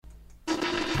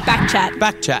Backchat.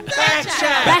 Backchat.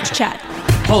 Backchat.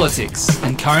 Backchat. Politics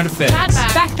and current affairs.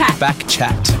 Backchat.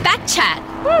 Backchat.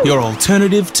 Backchat. Your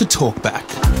alternative to Talkback.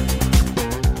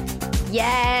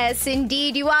 Yes,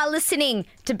 indeed. You are listening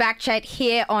to Backchat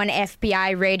here on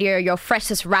FBI Radio, your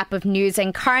freshest wrap of news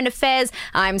and current affairs.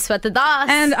 I'm Sweta Das.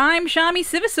 And I'm Shami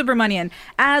Sivasubramanian.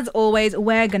 As always,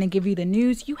 we're going to give you the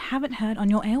news you haven't heard on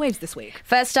your airwaves this week.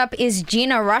 First up is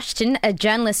Gina Rushton, a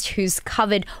journalist who's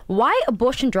covered why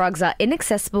abortion drugs are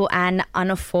inaccessible and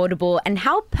unaffordable and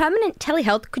how permanent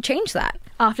telehealth could change that.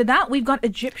 After that, we've got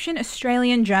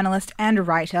Egyptian-Australian journalist and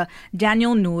writer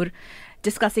Daniel Nour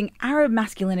discussing Arab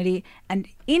masculinity and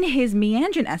in his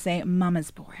meandering essay, Mama's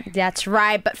Boy. That's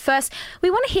right. But first, we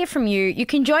want to hear from you. You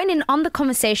can join in on the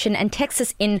conversation and text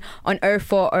us in on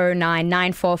 0409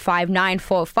 945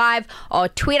 945 or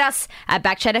tweet us at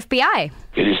BackchatFBI.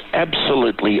 It is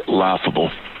absolutely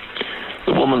laughable.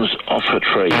 The woman's off her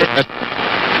tree.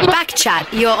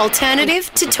 Backchat, your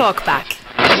alternative to Talkback.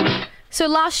 So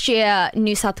last year,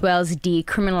 New South Wales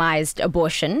decriminalised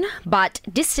abortion, but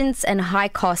distance and high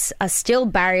costs are still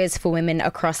barriers for women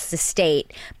across the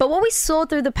state. But what we saw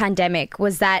through the pandemic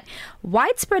was that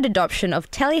widespread adoption of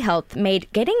telehealth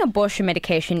made getting abortion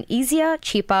medication easier,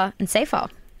 cheaper and safer.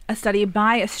 A study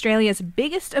by Australia's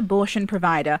biggest abortion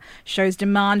provider shows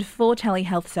demand for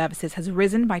telehealth services has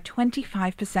risen by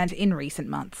 25% in recent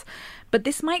months. But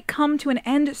this might come to an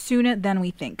end sooner than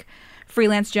we think.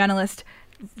 Freelance journalist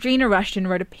Gina Rushton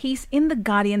wrote a piece in The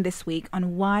Guardian this week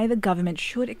on why the government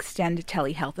should extend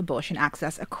telehealth abortion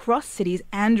access across cities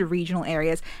and regional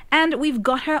areas. And we've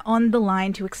got her on the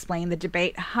line to explain the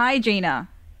debate. Hi, Gina.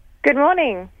 Good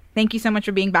morning. Thank you so much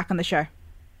for being back on the show.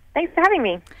 Thanks for having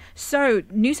me. So,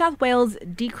 New South Wales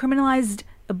decriminalised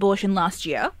abortion last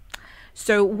year.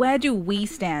 So, where do we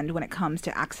stand when it comes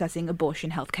to accessing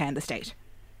abortion healthcare in the state?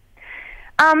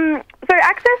 So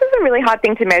access is a really hard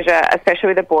thing to measure, especially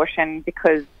with abortion,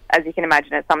 because, as you can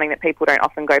imagine, it's something that people don't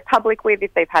often go public with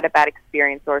if they've had a bad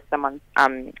experience or if someone's,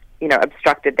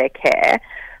 obstructed their care.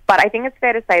 But I think it's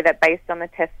fair to say that based on the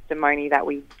testimony that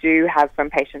we do have from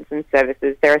patients and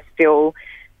services, there are still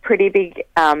pretty big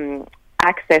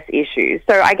access issues.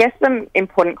 So I guess some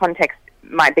important context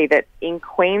might be that in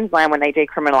Queensland, when they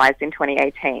decriminalised in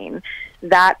 2018,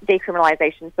 that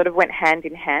decriminalisation sort of went hand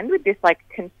in hand with this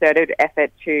concerted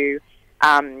effort to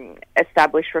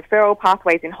establish referral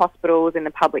pathways in hospitals, in the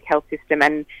public health system,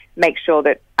 and make sure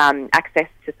that access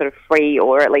to sort of free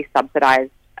or at least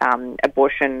subsidised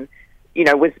abortion,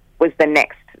 was the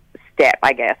next step,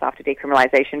 I guess, after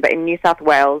decriminalisation. But in New South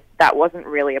Wales, that wasn't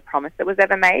really a promise that was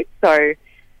ever made. So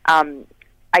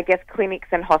I guess clinics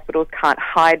and hospitals can't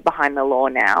hide behind the law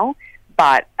now.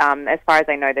 But as far as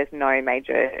I know, there's no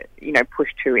major, push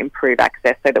to improve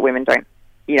access so that women don't,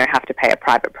 have to pay a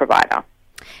private provider.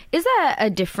 Is there a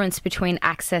difference between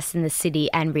access in the city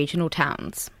and regional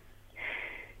towns?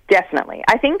 Definitely.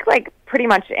 I think pretty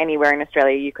much anywhere in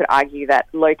Australia, you could argue that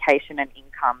location and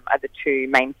income are the two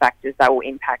main factors that will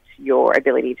impact your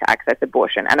ability to access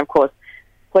abortion. And of course,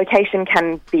 location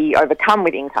can be overcome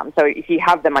with income. So if you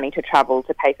have the money to travel,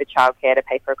 to pay for childcare, to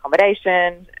pay for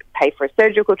accommodation, pay for a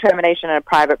surgical termination and a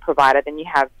private provider, then you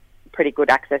have pretty good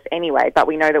access anyway. But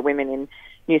we know that women in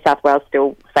New South Wales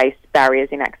still face barriers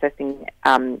in accessing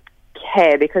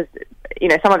care because,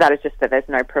 some of that is just that there's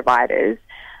no providers,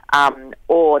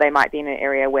 or they might be in an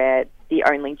area where the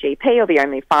only GP or the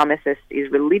only pharmacist is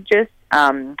religious,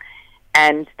 and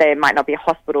there might not be a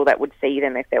hospital that would see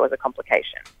them if there was a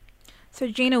complication. So,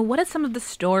 Gina, what are some of the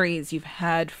stories you've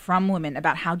heard from women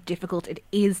about how difficult it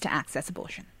is to access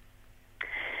abortion?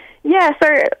 Yeah, so,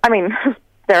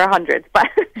 there are hundreds, but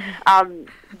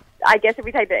I guess if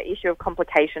we take the issue of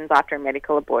complications after a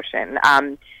medical abortion,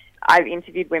 I've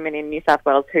interviewed women in New South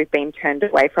Wales who've been turned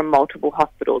away from multiple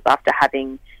hospitals after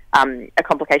having a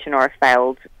complication or a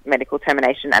failed medical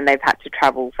termination, and they've had to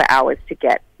travel for hours to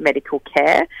get medical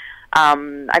care.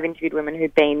 I've interviewed women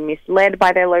who've been misled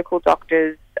by their local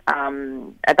doctors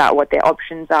about what their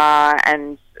options are,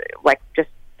 and just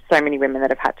so many women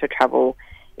that have had to travel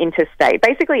interstate.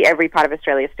 Basically, every part of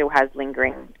Australia still has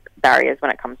lingering barriers when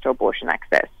it comes to abortion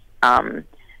access.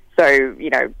 So,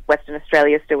 Western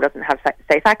Australia still doesn't have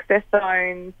safe access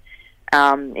zones.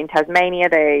 In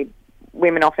Tasmania,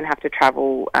 women often have to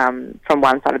travel from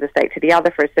one side of the state to the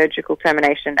other for a surgical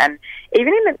termination. And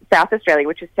even in South Australia,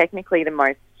 which is technically the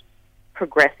most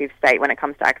progressive state when it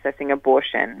comes to accessing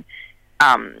abortion,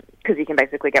 because you can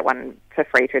basically get one for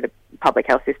free through the public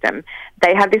health system,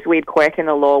 they have this weird quirk in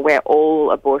the law where all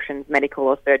abortions, medical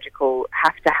or surgical,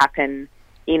 have to happen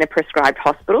in a prescribed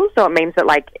hospital. So it means that,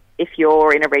 if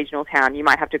you're in a regional town, you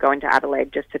might have to go into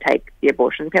Adelaide just to take the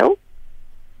abortion pill.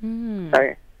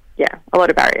 So, a lot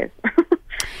of barriers.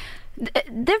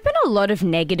 There have been a lot of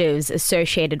negatives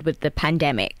associated with the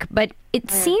pandemic, but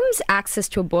it seems access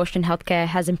to abortion healthcare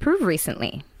has improved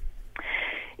recently.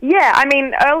 Yeah, I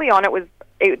mean, early on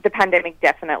the pandemic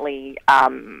definitely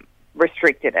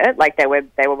restricted it. Like they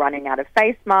were running out of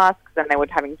face masks, and they were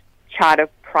having to charter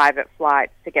private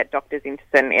flights to get doctors into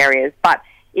certain areas. But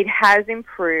it has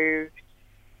improved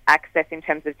access in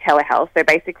terms of telehealth. So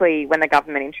basically, when the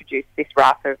government introduced this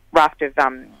raft of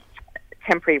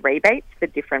temporary rebates for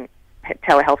different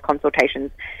telehealth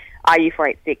consultations,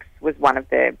 RU486 was one of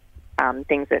the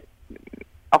things that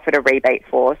offered a rebate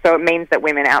for. So it means that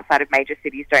women outside of major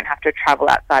cities don't have to travel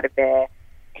outside of their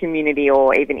community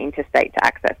or even interstate to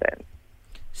access it.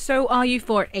 So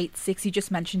RU486, you just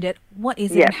mentioned it. What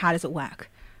is it and how does it work?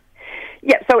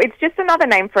 Yeah, so it's just another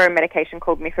name for a medication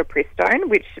called mifepristone,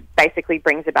 which basically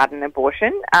brings about an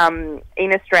abortion.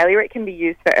 In Australia, it can be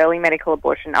used for early medical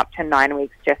abortion up to 9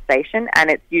 weeks gestation, and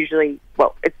it's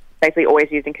basically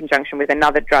always used in conjunction with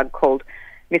another drug called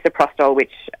misoprostol,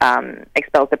 which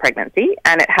expels the pregnancy,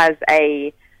 and it has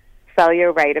a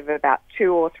failure rate of about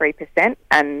 2 or 3%,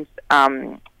 and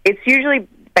it's usually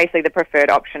basically the preferred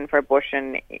option for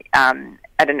abortion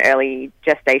at an early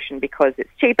gestation because it's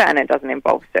cheaper and it doesn't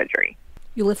involve surgery.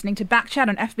 You're listening to Backchat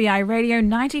on FBI Radio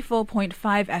 94.5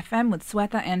 FM with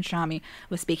Swetha and Shami.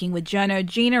 We're speaking with journo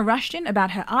Gina Rushton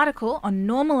about her article on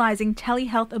normalising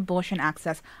telehealth abortion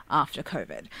access after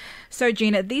COVID. So,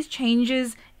 Gina, these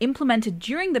changes implemented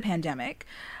during the pandemic,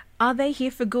 are they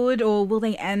here for good or will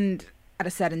they end at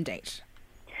a certain date?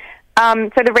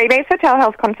 So the rebates for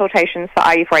telehealth consultations for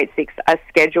RU486 are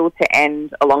scheduled to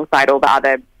end alongside all the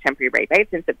other temporary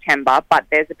rebates in September, but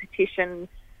there's a petition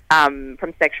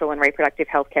from sexual and reproductive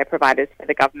healthcare providers for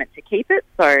the government to keep it.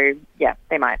 So, yeah,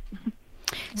 they might.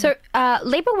 So,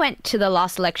 Labor went to the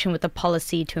last election with a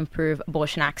policy to improve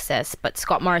abortion access, but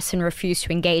Scott Morrison refused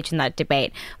to engage in that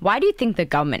debate. Why do you think the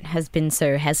government has been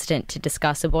so hesitant to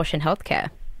discuss abortion healthcare?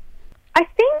 I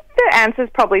think the answer is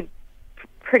probably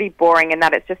pretty boring in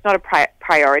that it's just not a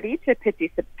priority to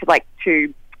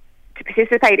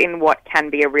participate in what can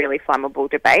be a really flammable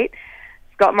debate.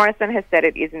 Scott Morrison has said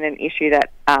it isn't an issue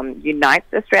that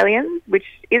unites Australians, which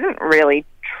isn't really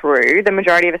true. The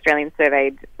majority of Australians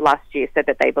surveyed last year said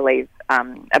that they believe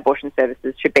abortion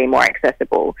services should be more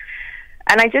accessible.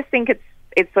 And I just think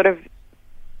it's sort of,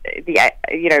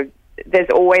 there's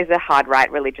always a hard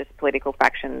right religious political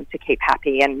faction to keep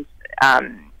happy, and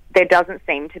there doesn't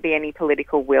seem to be any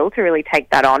political will to really take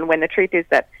that on, when the truth is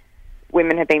that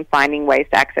women have been finding ways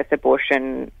to access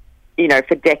abortion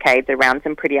for decades around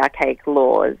some pretty archaic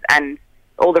laws, and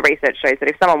all the research shows that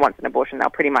if someone wants an abortion, they'll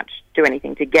pretty much do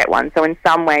anything to get one. So in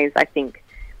some ways, I think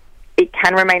it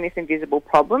can remain this invisible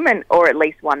problem, or at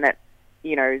least one that,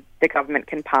 the government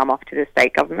can palm off to the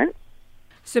state government.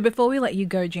 So before we let you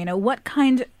go, Gina, what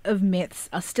kind of myths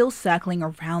are still circling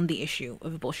around the issue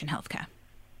of abortion healthcare?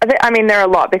 I mean, there are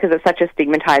a lot because it's such a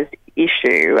stigmatised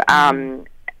issue.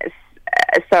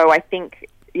 So I think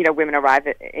women arrive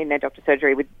in their doctor's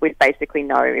surgery with basically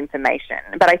no information.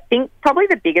 But I think probably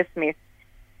the biggest myth,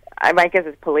 I guess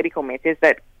it's a political myth, is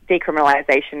that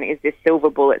decriminalisation is this silver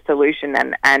bullet solution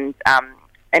and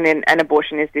an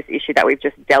abortion is this issue that we've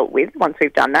just dealt with once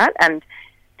we've done that. And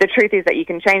the truth is that you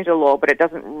can change the law, but it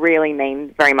doesn't really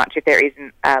mean very much if there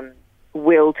isn't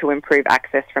will to improve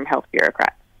access from health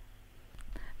bureaucrats.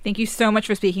 Thank you so much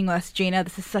for speaking with us, Gina.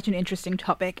 This is such an interesting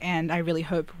topic, and I really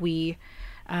hope we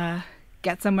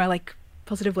get somewhere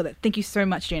positive with it. Thank you so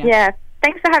much, Gina. Yeah,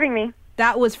 thanks for having me.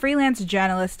 That was freelance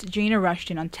journalist Gina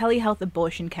Rushton on telehealth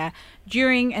abortion care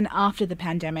during and after the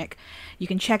pandemic. You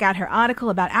can check out her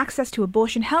article about access to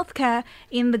abortion healthcare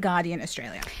in The Guardian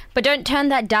Australia. But don't turn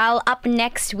that dial. Up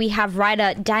next, we have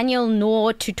writer Daniel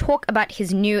Nour to talk about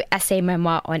his new essay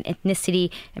memoir on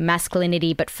ethnicity and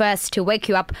masculinity. But first, to wake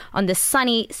you up on this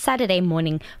sunny Saturday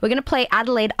morning, we're going to play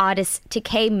Adelaide artist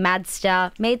T.K.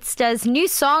 Maidster's new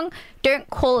song, Don't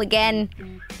Call Again.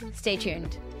 Stay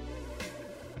tuned.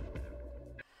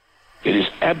 It is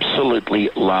absolutely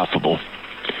laughable.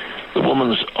 The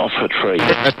woman's off her tree.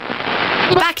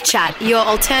 Backchat, your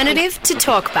alternative to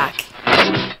talkback.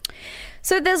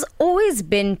 So there's always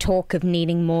been talk of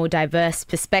needing more diverse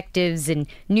perspectives in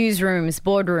newsrooms,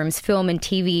 boardrooms, film and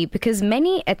TV because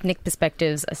many ethnic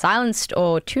perspectives are silenced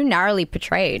or too narrowly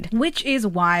portrayed. Which is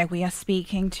why we are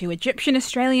speaking to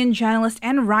Egyptian-Australian journalist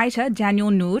and writer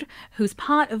Daniel Nour, who's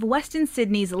part of Western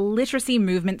Sydney's literacy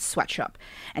movement Sweatshop.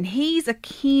 And he's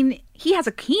He has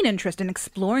a keen interest in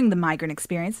exploring the migrant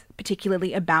experience,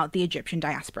 particularly about the Egyptian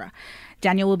diaspora.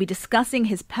 Daniel will be discussing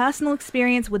his personal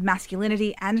experience with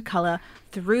masculinity and colour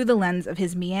through the lens of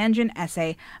his meandering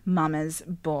essay, Mama's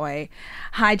Boy.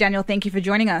 Hi, Daniel. Thank you for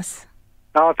joining us.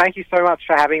 Oh, thank you so much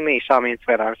for having me, Charmy and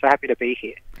Sweta. I'm so happy to be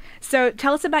here. So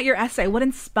tell us about your essay. What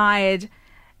inspired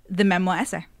the memoir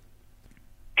essay?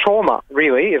 Trauma,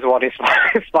 really, is what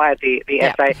inspired the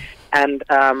essay. And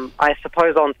I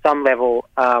suppose on some level,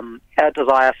 a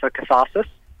desire for catharsis.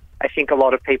 I think a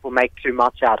lot of people make too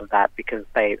much out of that because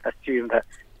they assume that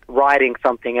writing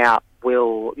something out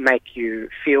will make you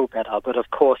feel better. But of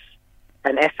course,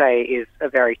 an essay is a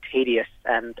very tedious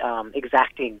and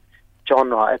exacting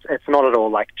genre. It's not at all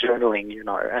like journaling, you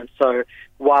know. And so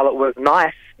while it was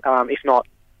nice, if not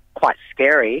quite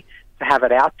scary, to have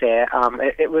it out there,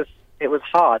 it was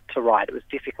hard to write. It was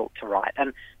difficult to write.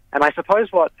 And I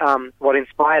suppose what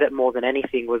inspired it more than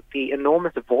anything was the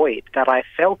enormous void that I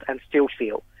felt and still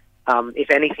feel. If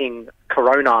anything,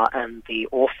 Corona and the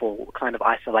awful kind of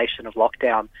isolation of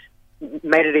lockdown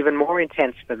made it even more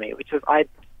intense for me, which is I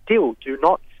still do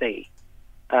not see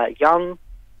young,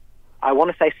 I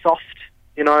want to say soft,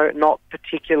 you know, not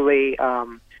particularly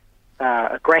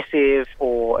aggressive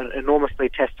or enormously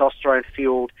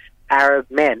testosterone-fueled Arab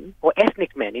men, or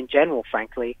ethnic men in general,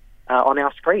 frankly, on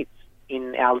our screens,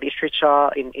 in our literature,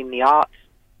 in the arts.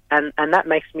 And that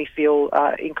makes me feel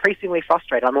increasingly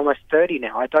frustrated. I'm almost 30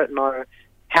 now. I don't know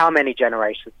how many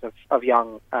generations of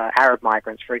young Arab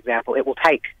migrants, for example, it will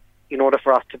take in order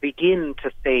for us to begin to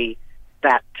see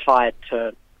that tide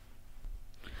turn.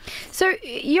 So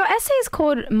your essay is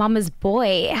called Mama's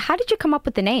Boy. How did you come up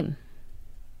with the name?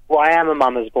 Well, I am a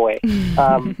mama's boy,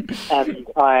 and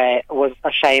I was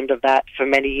ashamed of that for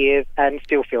many years and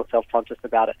still feel self-conscious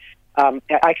about it.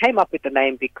 I came up with the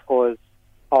name because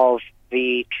of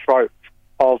the trope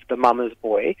of the mama's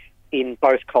boy in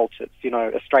both cultures, you know,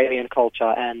 Australian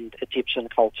culture and Egyptian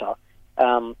culture.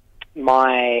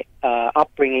 My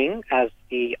upbringing as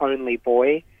the only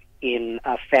boy in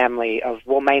a family of,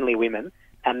 well, mainly women,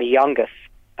 and the youngest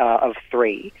of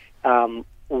three,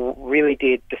 really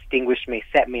did distinguish me,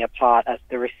 set me apart as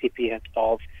the recipient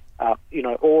of,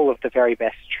 all of the very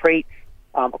best treats,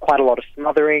 quite a lot of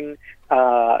smothering,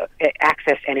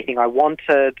 access to anything I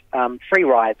wanted, free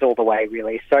rides all the way,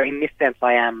 really. So in this sense,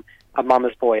 I am a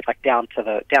mama's boy, like down to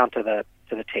the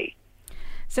T.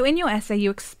 So in your essay,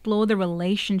 you explore the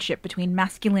relationship between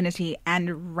masculinity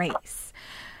and race.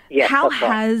 Yes, how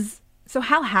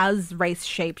has race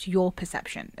shaped your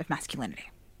perception of masculinity?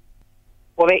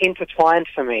 Well, they're intertwined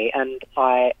for me, and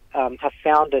I have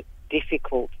found it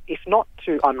difficult, if not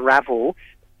to unravel,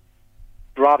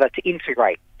 rather to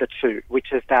integrate the two,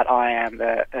 which is that I am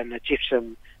an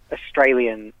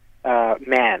Egyptian-Australian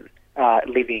man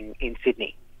living in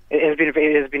Sydney.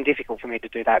 It has been difficult for me to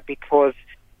do that because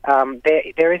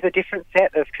there is a different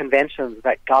set of conventions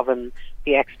that govern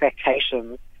the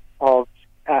expectations of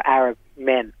Arab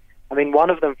men. I mean,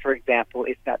 one of them, for example,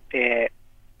 is that they're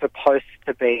supposed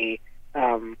to be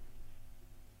a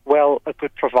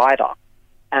good provider.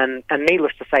 And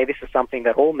needless to say, this is something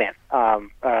that all men, are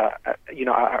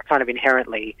kind of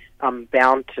inherently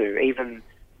bound to. Even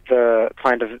the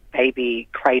kind of baby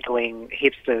cradling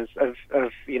hipsters of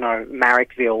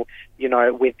Marrickville,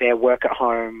 with their work at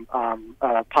home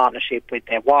partnership with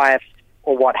their wives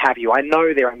or what have you. I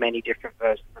know there are many different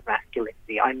versions of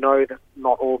masculinity. I know that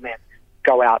not all men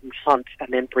go out and hunt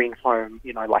and then bring home,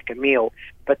 like a meal.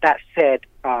 But that said,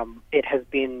 it has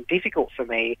been difficult for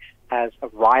me as a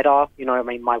writer.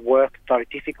 My work, though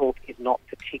difficult, is not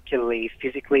particularly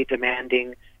physically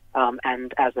demanding.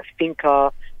 And as a thinker,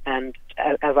 and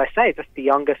as I say, just the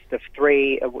youngest of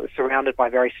three, surrounded by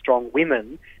very strong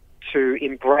women, to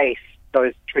embrace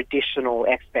those traditional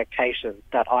expectations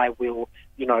that I will,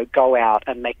 go out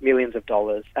and make millions of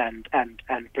dollars and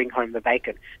bring home the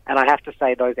bacon. And I have to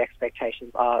say those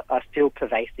expectations are still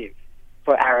pervasive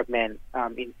for Arab men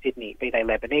in Sydney, be they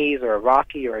Lebanese or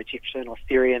Iraqi or Egyptian or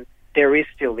Syrian. There is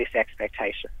still this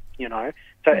expectation, So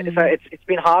it's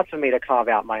been hard for me to carve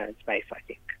out my own space, I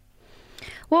think.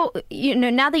 Well,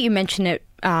 now that you mention it,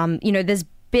 there's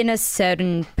been a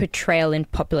certain portrayal in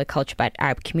popular culture about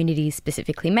Arab communities,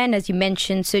 specifically men, as you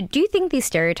mentioned. So do you think these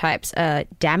stereotypes are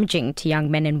damaging to young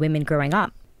men and women growing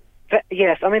up?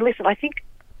 Yes. I mean, listen, I think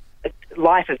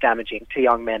life is damaging to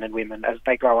young men and women as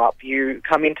they grow up. You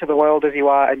come into the world as you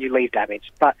are and you leave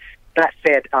damaged. But that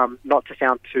said, not to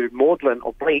sound too maudlin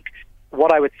or bleak,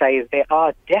 what I would say is there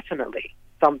are definitely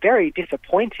some very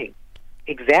disappointing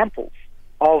examples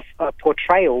of a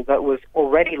portrayal that was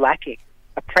already lacking,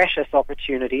 a precious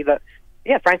opportunity that,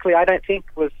 frankly, I don't think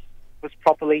was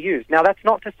properly used. Now, that's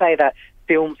not to say that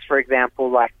films, for example,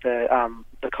 like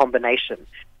The Combination,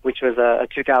 which was a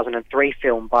 2003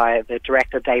 film by the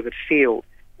director David Field,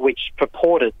 which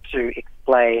purported to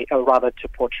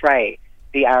portray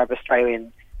the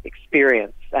Arab-Australian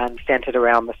experience and centred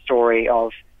around the story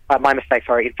of, my mistake,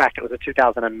 sorry, in fact it was a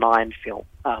 2009 film,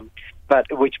 but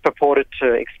which purported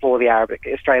to explore the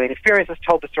Arab-Australian experience. It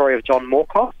told the story of John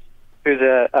Morcos, who's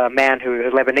a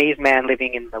Lebanese man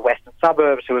living in the western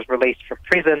suburbs who was released from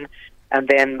prison, and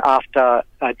then after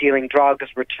dealing drugs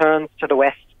returns to the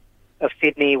west of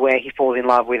Sydney, where he falls in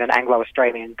love with an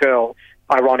Anglo-Australian girl,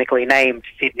 ironically named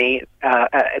Sydney,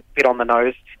 a bit on the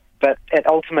nose, but it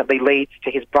ultimately leads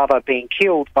to his brother being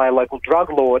killed by a local drug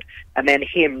lord, and then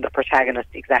him, the protagonist,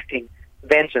 exacting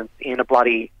vengeance in a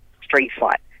bloody street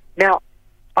fight. Now,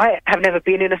 I have never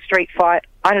been in a street fight.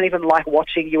 I don't even like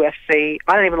watching UFC.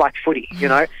 I don't even like footy, you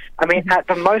know? I mean,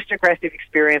 the most aggressive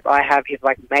experience I have is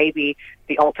like maybe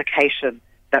the altercation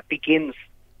that begins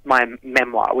my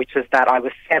memoir, which is that I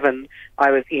was 7,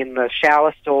 I was in the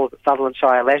shower stalls at Sutherland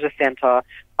Shire Leisure Centre,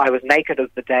 I was naked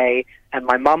of the day, and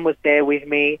my mum was there with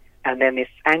me, and then this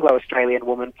Anglo-Australian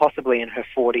woman, possibly in her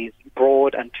 40s,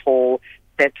 broad and tall,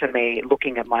 said to me,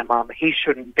 looking at my mum, "He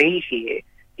shouldn't be here.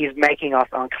 He's making us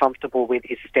uncomfortable with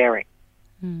his staring."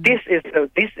 This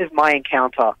is my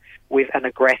encounter with an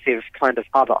aggressive kind of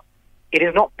other. It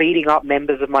is not beating up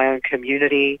members of my own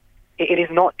community. It is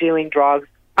not dealing drugs.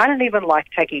 I don't even like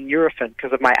taking Nurofen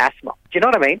because of my asthma. Do you know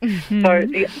what I mean?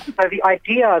 So the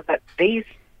idea that these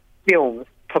films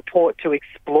purport to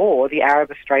explore the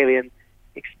Arab-Australian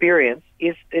experience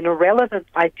is an irrelevant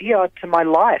idea to my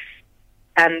life.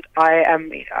 And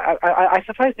I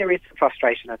suppose there is some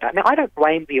frustration at that. Now, I don't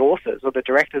blame the authors or the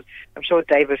directors. I'm sure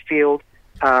David Field,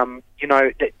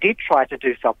 that did try to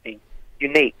do something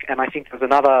unique. And I think there's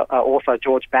another author,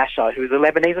 George Basher, who's a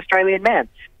Lebanese-Australian man.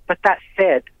 But that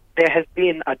said, there has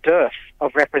been a dearth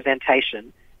of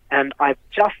representation. And I'm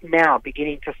just now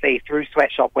beginning to see through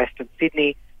Sweatshop Western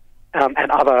Sydney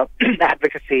and other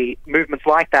advocacy movements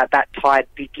like that, that tide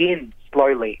begins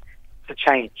slowly to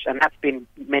change. And that's been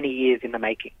many years in the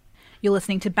making. You're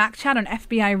listening to Backchat on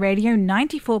FBI Radio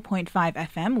 94.5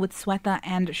 FM with Swetha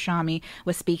and Shami.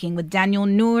 We're speaking with Daniel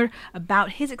Nour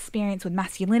about his experience with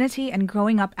masculinity and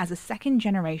growing up as a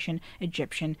second-generation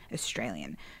Egyptian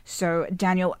Australian. So,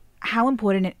 Daniel, how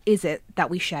important is it that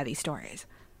we share these stories?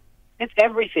 It's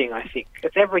everything, I think.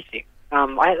 It's everything.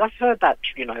 I've heard that,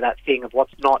 that thing of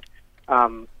what's not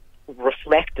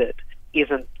reflected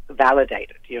isn't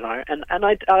validated, and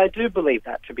I do believe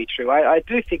that to be true. I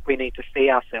do think we need to see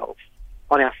ourselves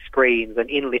on our screens and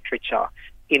in literature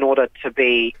in order to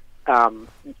be,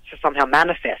 to somehow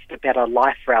manifest a better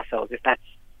life for ourselves, if that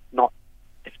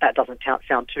doesn't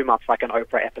sound too much like an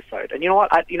Oprah episode. And you know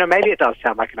what? Maybe it does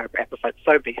sound like an Oprah episode,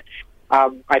 so be it.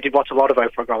 I did watch a lot of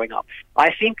Oprah growing up.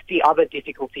 I think the other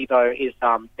difficulty, though, is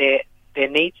there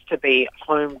needs to be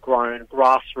homegrown,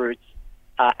 grassroots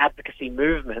advocacy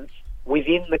movements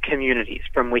within the communities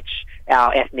from which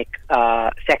our ethnic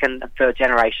second and third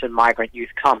generation migrant youth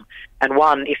come. And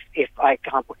one, if I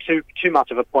can't put too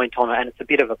much of a point on it, and it's a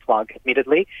bit of a plug,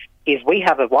 admittedly, is we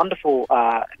have a wonderful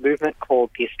movement called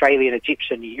the Australian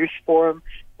Egyptian Youth Forum,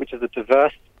 which is a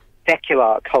diverse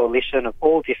secular coalition of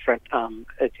all different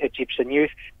Egyptian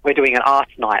youth. We're doing an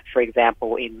arts night, for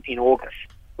example, in August.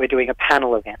 We're doing a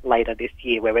panel event later this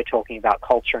year where we're talking about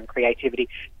culture and creativity.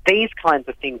 These kinds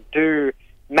of things do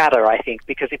matter, I think,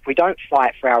 because if we don't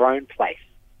fight for our own place,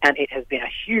 and it has been a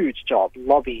huge job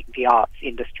lobbying the arts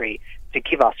industry to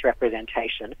give us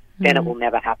representation, then it will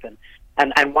never happen.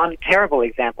 And one terrible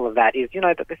example of that is,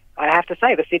 I have to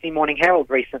say, the Sydney Morning Herald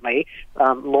recently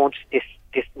launched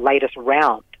this latest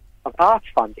round of arts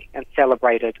funding and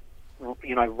celebrated,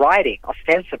 writing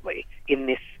ostensibly in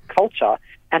this culture.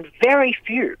 And very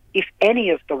few, if any,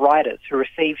 of the writers who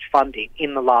received funding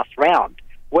in the last round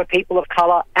were people of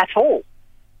colour at all.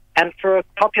 And for a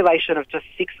population of just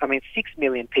 6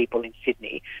 million people in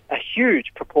Sydney, a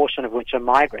huge proportion of which are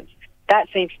migrants, that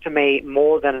seems to me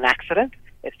more than an accident.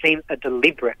 It seems a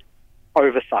deliberate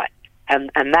oversight.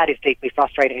 And that is deeply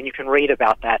frustrating. And you can read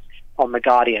about that on The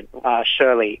Guardian.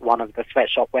 Shirley, one of the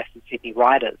Sweatshop Western Sydney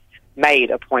writers, made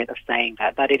a point of saying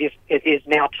that it is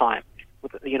now time.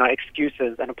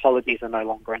 Excuses and apologies are no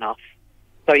longer enough.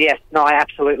 So yes, no, I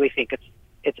absolutely think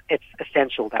it's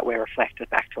essential that we're reflected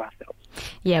back to ourselves.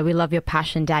 Yeah, we love your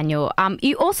passion, Daniel.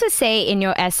 You also say in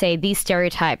your essay, these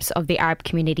stereotypes of the Arab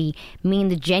community mean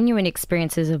the genuine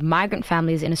experiences of migrant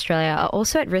families in Australia are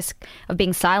also at risk of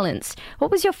being silenced.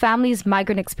 What was your family's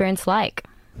migrant experience like?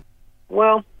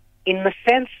 Well, in the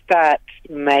sense that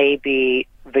maybe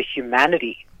the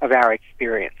humanity of our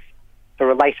experience, the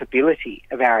relatability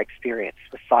of our experience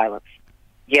was silenced.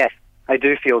 yes, I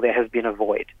do feel there has been a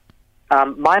void.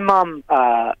 My mum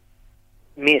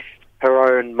missed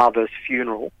her own mother's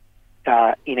funeral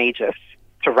in Egypt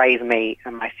to raise me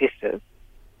and my sisters.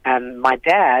 And my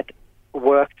dad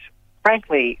worked,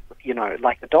 frankly,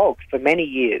 like a dog for many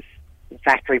years in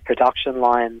factory production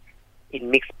lines, in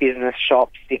mixed business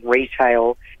shops, in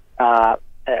retail,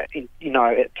 in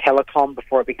telecom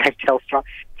before it became Telstra,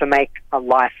 to make a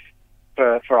life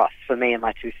for us, for me and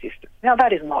my two sisters. Now,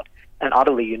 that is not an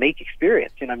utterly unique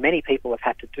experience. Many people have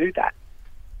had to do that.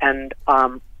 And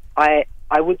I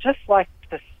would just like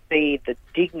to see the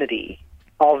dignity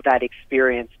of that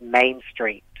experience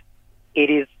mainstreamed. It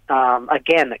is,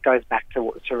 again, it goes back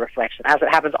to reflection. As it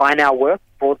happens, I now work,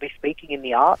 broadly speaking, in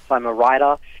the arts. I'm a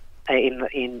writer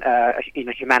in a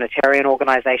humanitarian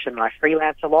organisation, and I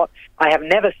freelance a lot. I have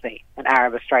never seen an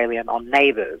Arab Australian on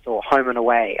Neighbours or Home and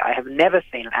Away. I have never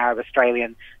seen an Arab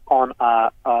Australian on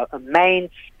a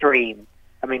mainstream,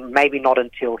 maybe not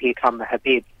until Here Come the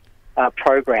Habibs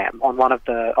program on one of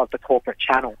the corporate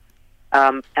channels.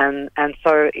 And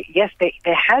so, yes,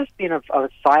 there has been a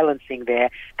silencing there,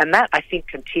 and that, I think,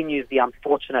 continues the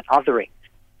unfortunate othering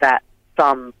that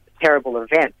some terrible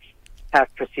events have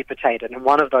precipitated. And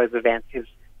one of those events is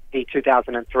the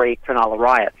 2003 Cronulla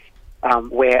riots,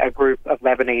 where a group of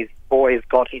Lebanese boys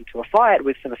got into a fight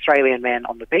with some Australian men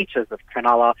on the beaches of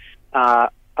Cronulla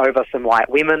over some white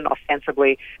women,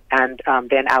 ostensibly, and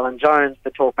then Alan Jones,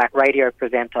 the talkback radio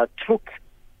presenter, took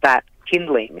that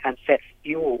kindling and set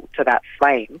fuel to that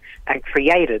flame and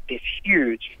created this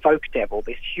huge folk devil,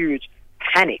 this huge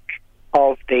panic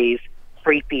of these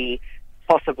creepy,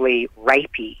 possibly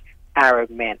rapey Arab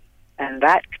men. And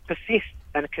that persists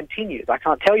and continues. I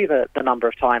can't tell you the number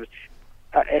of times,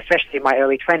 especially in my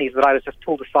early 20s, that I was just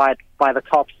pulled aside by the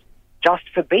cops just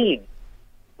for being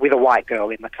with a white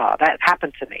girl in the car. That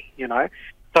happened to me,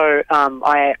 So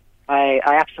I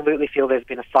absolutely feel there's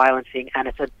been a silencing, and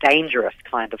it's a dangerous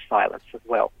kind of silence as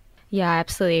well. Yeah, I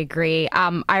absolutely agree.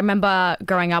 I remember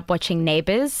growing up watching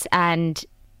Neighbours, and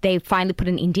they finally put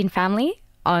an Indian family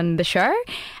on the show.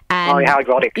 And, how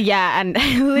exotic. Yeah, and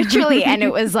literally, and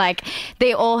it was like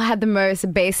they all had the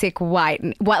most basic white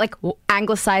like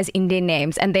anglicized Indian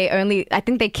names, and I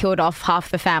think they killed off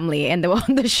half the family, and they were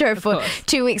on the show for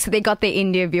 2 weeks. So they got the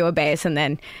India viewer base and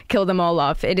then killed them all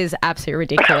off. It is absolutely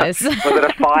ridiculous. Was it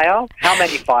a fire? How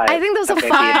many fires? I think there was a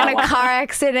fire and a car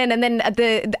accident, and then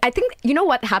I think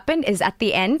what happened is at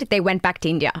the end they went back to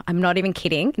India. I'm not even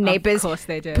kidding. Neighbours, of course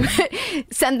they did.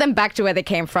 Send them back to where they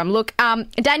came from. Look,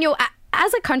 Daniel,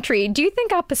 as a country, do you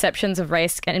think our perceptions of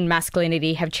race and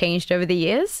masculinity have changed over the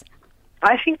years?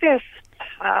 I think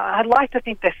I'd like to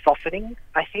think they're softening,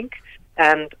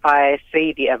 and I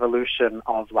see the evolution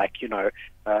of metrosexual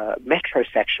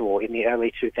in the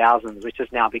early 2000s, which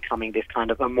is now becoming this kind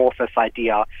of amorphous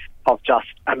idea of just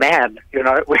a man,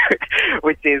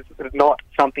 which is not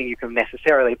something you can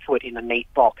necessarily put in a neat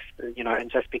box, and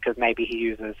just because maybe he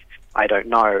uses, I don't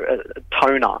know, a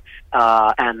toner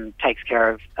and takes care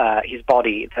of his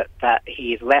body, that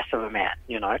he is less of a man,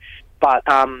 But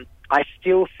I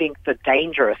still think the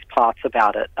dangerous parts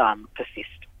about it persist.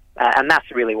 And that's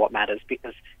really what matters,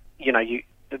 because,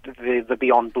 the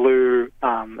Beyond Blue,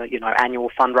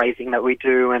 annual fundraising that we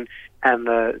do, and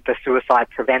the suicide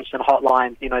prevention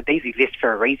hotlines, these exist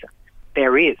for a reason.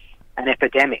 There is an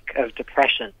epidemic of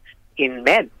depression in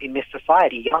men in this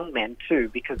society, young men too,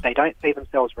 because they don't see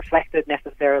themselves reflected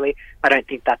necessarily. I don't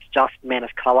think that's just men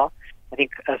of colour. I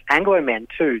think as Anglo men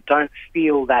too don't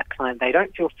feel they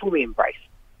don't feel fully embraced,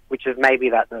 which is maybe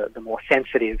that the more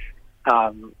sensitive,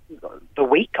 the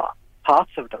weaker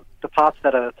parts of them, the parts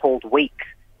that are called weak,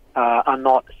 are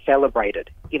not celebrated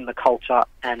in the culture,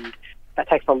 and that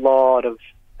takes a lot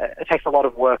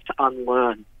of work to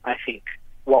unlearn, I think,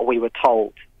 what we were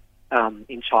told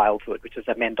in childhood, which is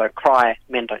that men don't cry,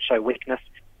 men don't show weakness.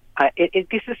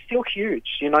 This is still huge.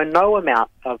 No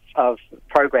amount of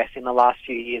progress in the last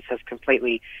few years has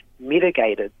completely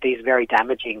mitigated these very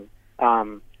damaging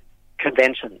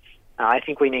conventions. I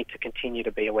think we need to continue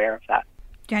to be aware of that.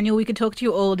 Daniel, we could talk to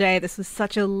you all day. This was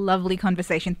such a lovely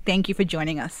conversation. Thank you for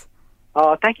joining us.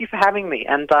 Oh, thank you for having me.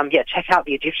 And check out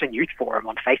the Egyptian Youth Forum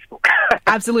on Facebook.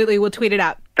 Absolutely. We'll tweet it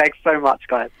out. Thanks so much,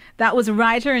 guys. That was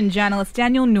writer and journalist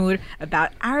Daniel Nour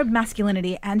about Arab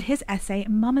masculinity and his essay,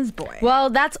 Mama's Boy. Well,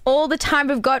 that's all the time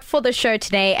we've got for the show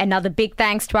today. Another big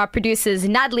thanks to our producers,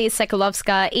 Natalie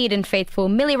Sekalovska, Eden Faithful,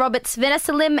 Millie Roberts,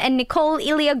 Vanessa Lim, and Nicole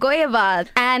Ilyagoyeva.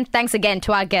 And thanks again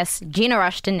to our guests, Gina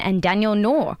Rushton and Daniel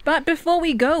Nour. But before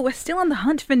we go, we're still on the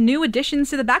hunt for new additions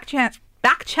to the Back Chat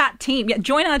Backchat team. Yeah,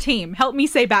 join our team. Help me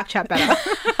say backchat better.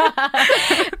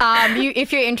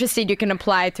 If you're interested, you can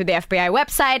apply through the FBI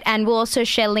website, and we'll also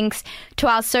share links to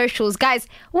our socials. Guys,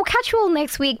 we'll catch you all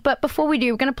next week, but before we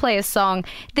do, we're going to play a song.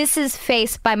 This is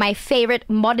Face by my favorite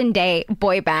modern day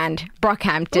boy band,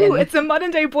 Brockhampton. Ooh, it's a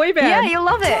modern day boy band. Yeah, you'll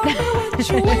love it.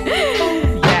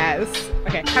 Yes.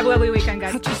 Okay, have a lovely weekend,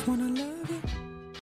 guys.